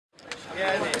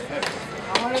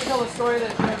tell a story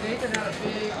that Nathan had a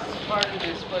big part of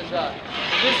this. Was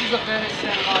this is a Venice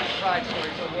Santa Monica Pride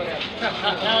story, so whatever.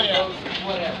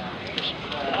 Whatever.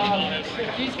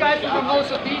 These guys from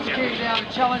Hermosa Beach came down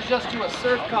and challenged us to a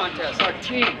surf contest. Our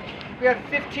team. We had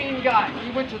 15 guys.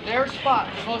 We went to their spot,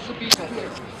 Hermosa Beach Pier,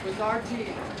 with our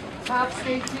team. Half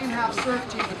skate team, half surf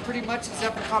team, with pretty much a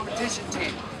separate competition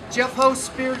team. Jeff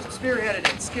Host spearheaded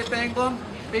it. Skip Anglum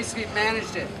basically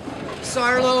managed it.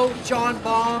 Sarlo, John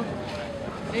Baum,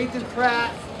 Nathan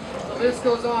Pratt, the list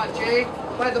goes on. Jay,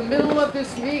 by the middle of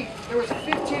this meet, there was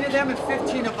 15 of them and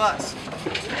 15 of us.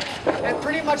 At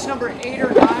pretty much number 8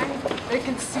 or 9, they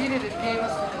conceded and gave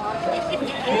us the contest. We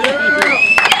kicked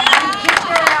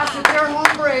their ass at their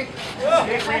home break.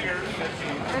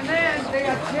 And then they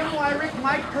had Tim Wyrick,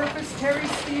 Mike Purpose, Terry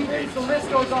Stevens, the list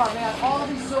goes on. They had all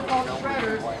these so-called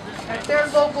shredders at their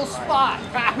local spot.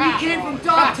 We came from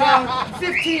Dogtown,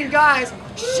 15 guys,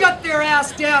 shut their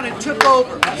ass down and took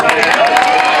over.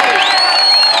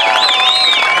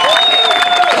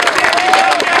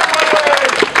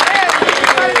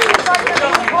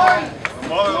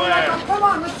 Come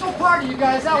on, let's go party, you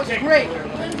guys. That was great.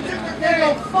 They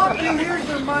go, fuck you, here's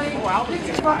your money. Get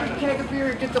your fucking keg of beer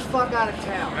and get the fuck out of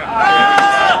town. We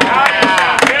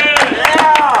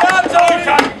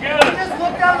just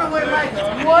looked out and went like,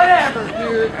 whatever,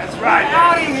 dude. That's right. We're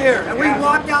out of here. And we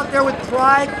walked out there with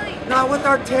pride, not with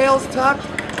our tails tucked.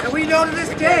 And we know to this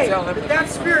day that that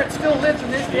spirit still lives in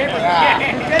this neighborhood.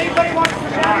 If anybody wants to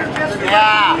come out and just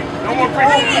no more